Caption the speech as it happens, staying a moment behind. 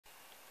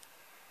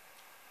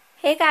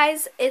Hey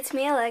guys, it's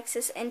me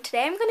Alexis, and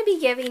today I'm going to be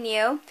giving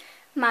you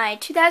my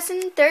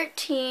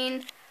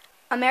 2013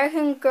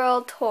 American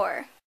Girl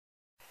tour.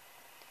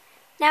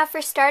 Now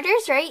for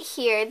starters, right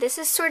here, this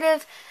is sort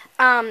of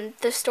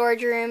the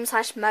storage room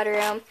slash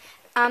mudroom.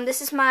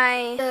 This is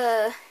my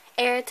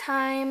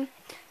airtime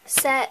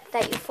set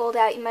that you fold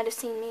out. You might have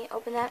seen me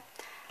open that.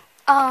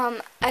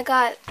 I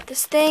got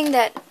this thing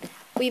that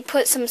we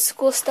put some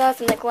school stuff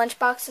and like lunch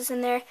boxes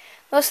in there.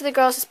 Most of the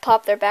girls just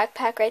pop their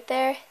backpack right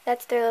there.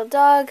 That's their little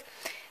dog.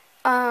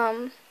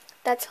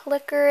 That's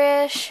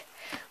Licorice.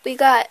 We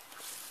got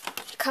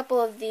a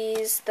couple of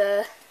these,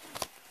 that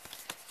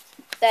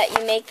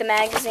you make the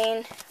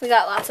magazine. We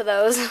got lots of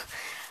those.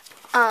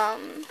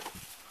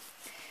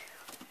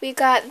 We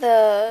got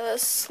the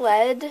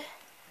sled.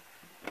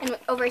 And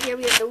over here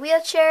we have the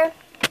wheelchair.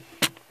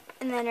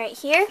 And then right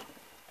here,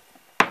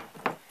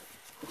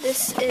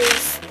 this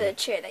is the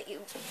chair that you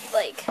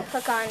like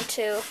hook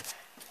onto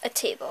a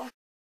table.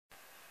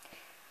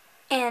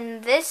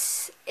 And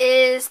this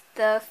is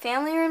the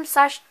family room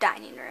slash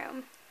dining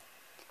room.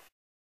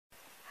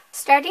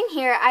 Starting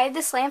here, I have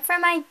this lamp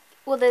from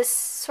this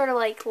sort of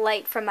like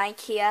light from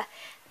IKEA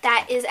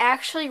that is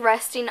actually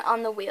resting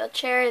on the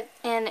wheelchair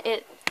and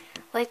it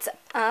lights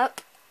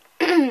up.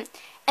 And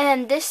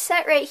then this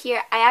set right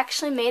here, I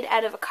actually made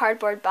out of a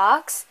cardboard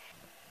box.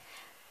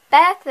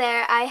 Back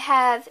there, I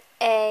have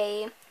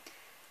a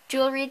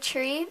jewelry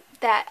tree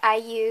that I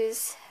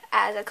use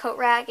as a coat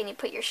rack, and you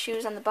put your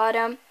shoes on the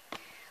bottom.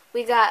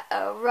 We got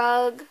a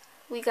rug.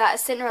 We got a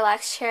sit and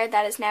relax chair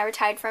that is now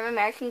retired from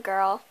American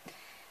Girl.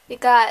 We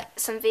got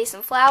some vase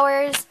and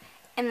flowers,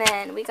 and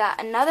then we got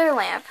another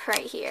lamp right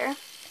here.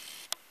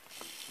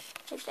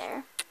 Right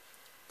there.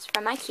 It's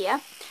from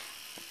IKEA.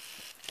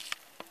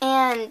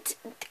 And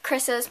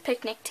Chris's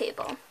picnic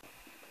table.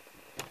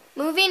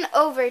 Moving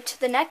over to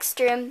the next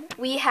room,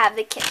 we have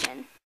the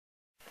kitchen.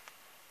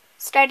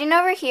 Starting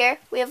over here,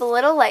 we have a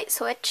little light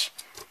switch.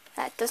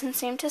 That doesn't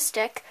seem to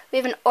stick. We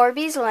have an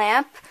Orbeez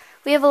lamp.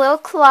 We have a little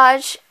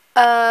collage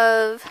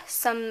of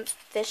some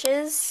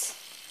fishes.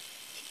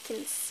 You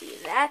can see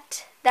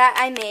that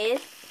I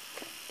made.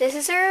 This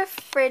is a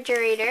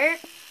refrigerator,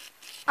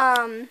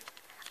 a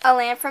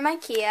lamp from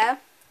IKEA,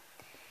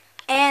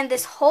 and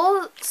this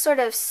whole sort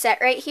of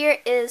set right here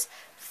is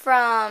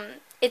from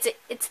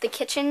it's the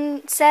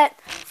kitchen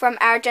set from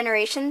Our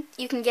Generation.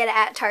 You can get it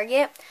at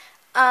Target.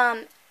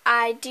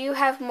 I do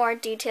have more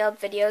detailed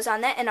videos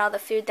on that and all the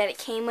food that it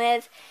came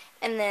with,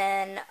 and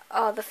then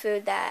all the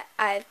food that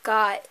I've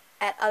got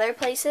at other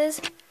places.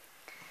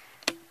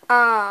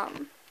 So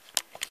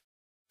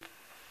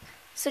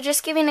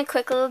just giving a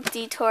quick little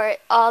detour,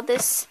 all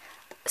this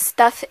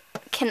stuff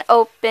can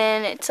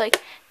open. It's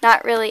like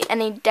not really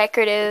any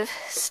decorative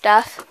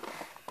stuff.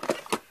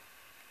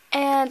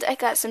 And I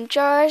got some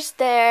jars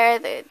there,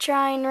 the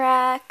drying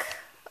rack,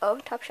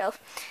 top shelf,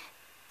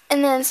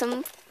 and then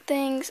some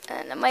things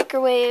and a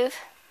microwave.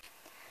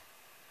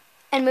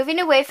 And moving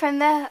away from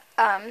the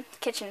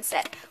kitchen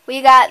set,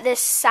 we got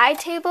this side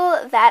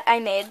table that I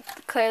made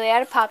clearly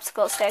out of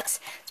popsicle sticks.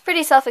 It's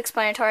pretty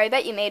self-explanatory. I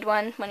bet you made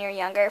one when you were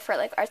younger for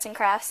like arts and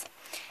crafts.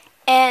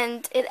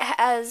 And it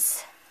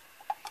has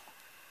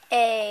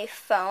a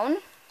phone,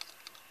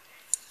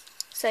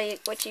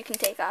 which you can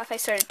take off. I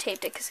sort of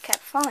taped it because it kept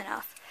falling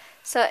off.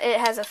 So it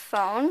has a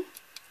phone.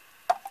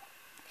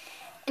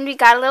 And we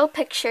got a little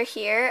picture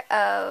here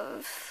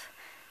of,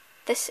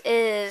 this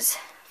is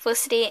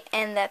Felicity,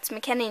 and that's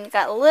McKenny, and you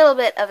got a little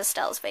bit of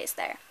Estelle's face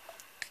there.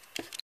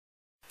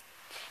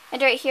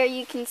 And right here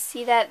you can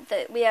see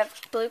that we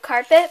have blue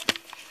carpet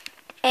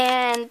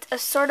and a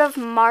sort of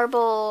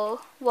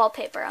marble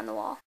wallpaper on the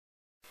wall.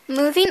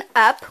 Moving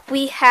up,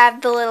 we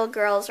have the little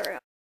girl's room.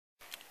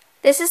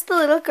 This is the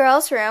little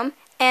girl's room,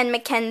 and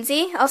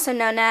Mackenzie, also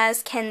known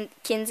as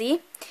Kinsey,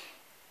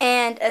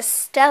 and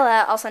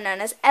Estella, also known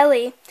as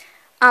Ellie,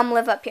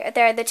 live up here.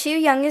 They're the two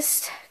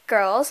youngest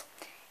girls,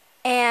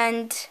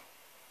 and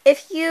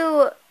if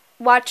you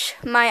watch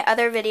my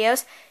other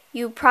videos,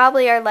 you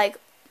probably are like,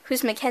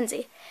 who's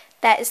Mackenzie?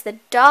 That is the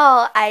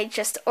doll I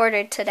just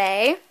ordered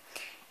today.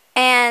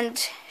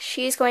 And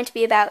she's going to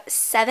be about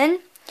 7,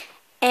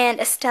 and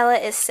Estella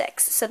is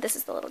 6. So this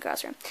is the little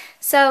girl's room.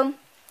 So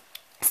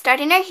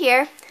starting right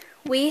here,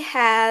 we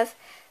have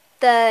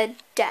the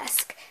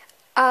desk.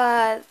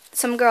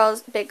 Some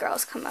girls, big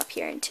girls, come up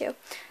here too.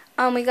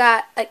 We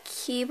got a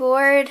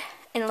keyboard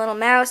and a little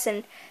mouse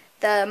and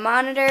the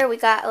monitor. We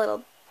got a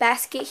little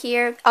basket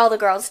here. All the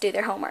girls do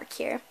their homework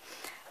here.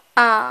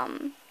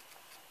 Got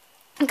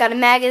a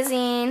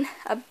magazine,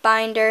 a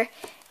binder,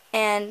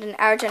 and an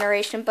Our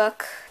Generation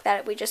book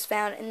that we just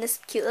found in this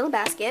cute little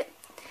basket.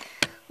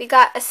 We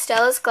got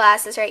Estella's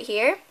glasses right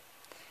here,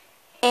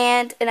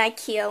 and an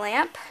IKEA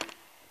lamp.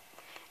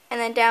 And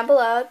then down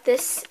below,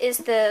 this is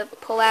the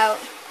pull-out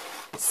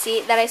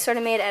seat that I sort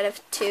of made out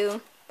of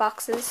 2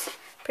 boxes.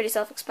 Pretty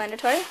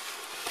self-explanatory.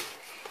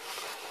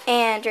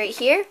 And right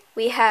here,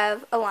 we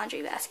have a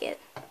laundry basket.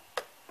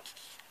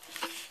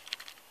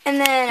 And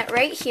then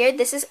right here,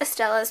 this is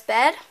Estella's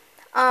bed.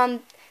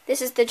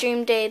 This is the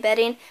Dream Day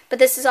bedding, but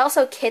this is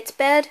also Kit's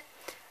bed.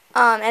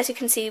 As you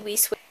can see, we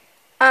switch.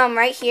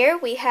 Right here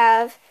we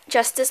have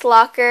Justice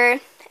Locker,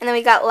 and then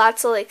we got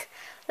lots of like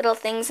little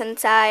things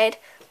inside,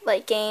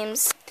 like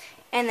games.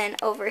 And then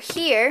over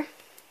here,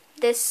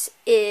 this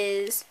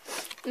is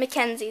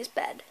Mackenzie's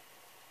bed.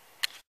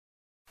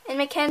 And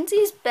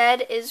Mackenzie's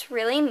bed is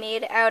really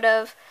made out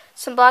of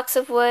some blocks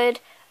of wood,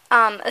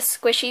 a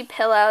squishy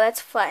pillow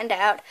that's flattened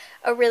out,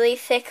 a really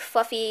thick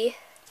fluffy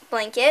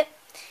blanket,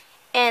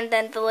 and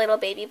then the little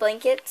baby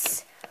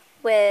blankets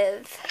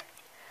with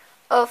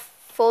a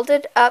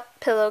folded up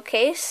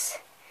pillowcase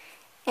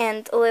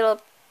and a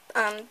little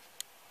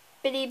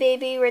bitty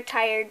baby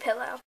retired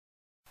pillow.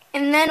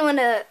 And then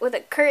with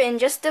a curtain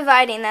just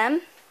dividing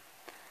them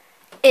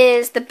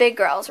is the big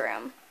girl's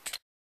room.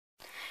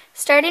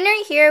 Starting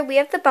right here, we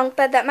have the bunk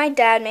bed that my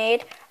dad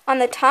made. On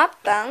the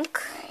top bunk,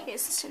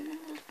 here's this little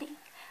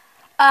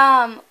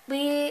thing.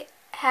 We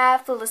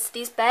have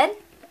Felicity's bed.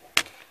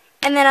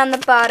 And then on the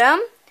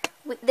bottom,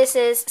 this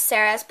is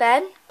Sarah's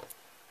bed.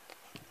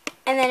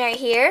 And then right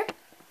here,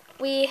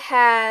 we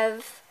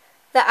have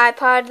the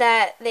iPod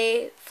that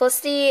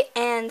Felicity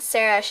and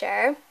Sarah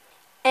share.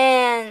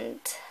 And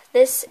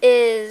this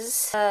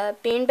is a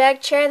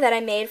beanbag chair that I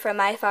made from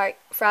my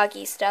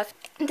Froggy stuff.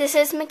 This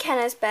is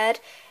McKenna's bed.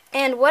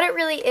 And what it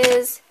really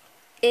is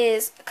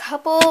a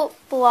couple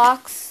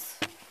blocks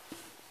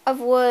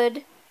of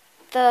wood,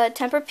 the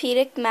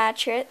Tempur-Pedic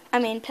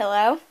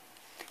pillow.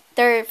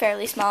 They're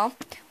fairly small,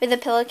 with a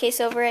pillowcase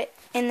over it,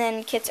 and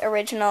then Kit's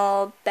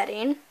original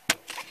bedding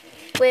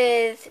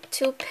with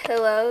 2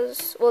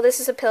 pillows. Well, this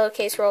is a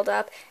pillowcase rolled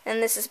up,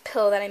 and this is a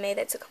pillow that I made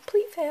that's a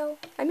complete fail.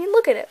 I mean,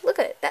 look at it. Look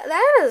at it.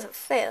 That is a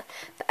fail.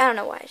 But I don't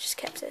know why I just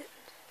kept it.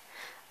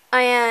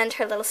 And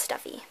her little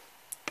stuffy.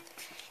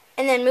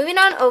 And then moving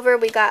on over,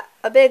 we got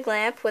a big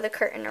lamp with a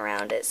curtain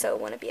around it so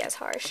it wouldn't be as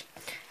harsh.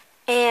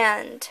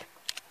 And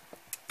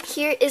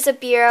here is a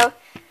bureau.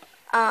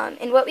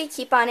 And what we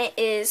keep on it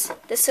is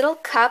this little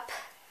cup,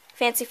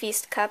 Fancy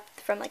Feast cup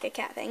from like a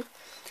cat thing.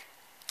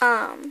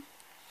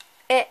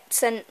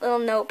 It's a little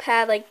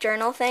notepad, like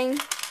journal thing.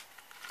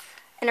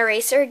 An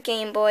eraser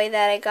Game Boy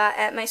that I got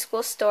at my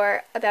school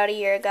store about a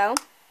year ago.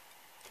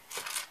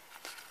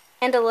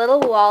 And a little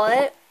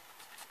wallet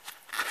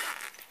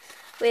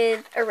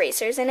with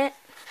erasers in it.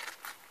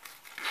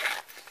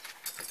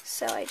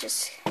 So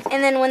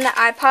and then when the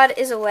iPod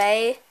is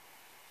away,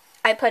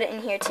 I put it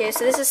in here too.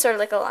 So this is sort of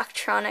like an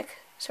electronic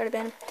sort of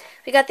bin.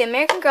 We got the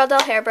American Girl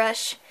doll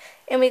hairbrush,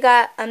 and we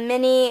got a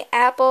mini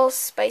apple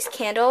spice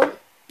candle.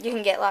 You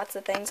can get lots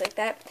of things like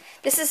that.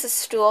 This is a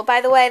stool,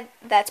 by the way.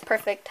 That's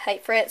perfect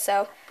height for it,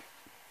 so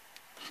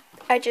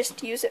I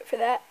just use it for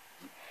that.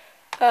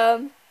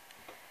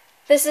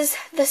 This is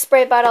the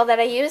spray bottle that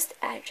I used.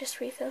 I just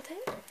refilled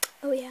it.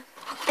 Oh yeah.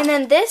 And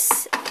then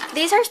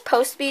these are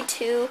supposed to be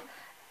 2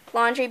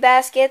 laundry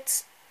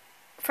baskets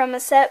from a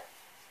set,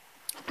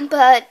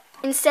 but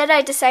instead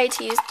I decided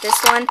to use this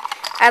one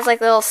as like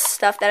little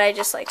stuff that I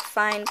just like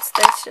find.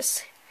 That's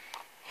just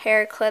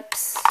hair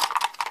clips,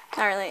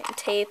 not really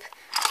tape.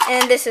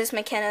 And this is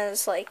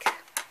McKenna's like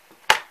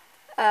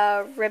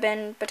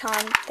ribbon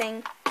baton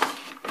thing.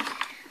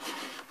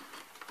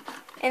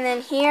 And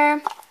then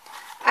here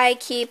I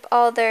keep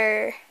all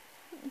their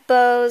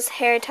bows,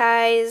 hair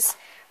ties,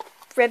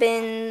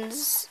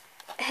 ribbons,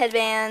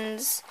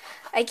 headbands.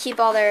 I keep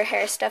all their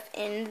hair stuff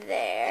in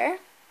there.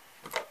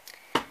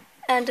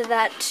 And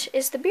that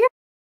is the beer.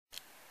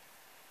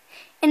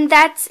 And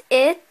that's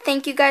it.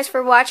 Thank you guys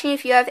for watching.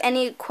 If you have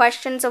any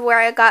questions of where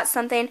I got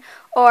something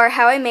or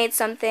how I made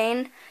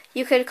something,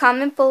 you could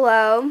comment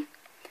below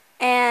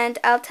and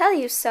I'll tell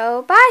you.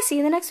 So bye. See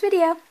you in the next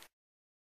video.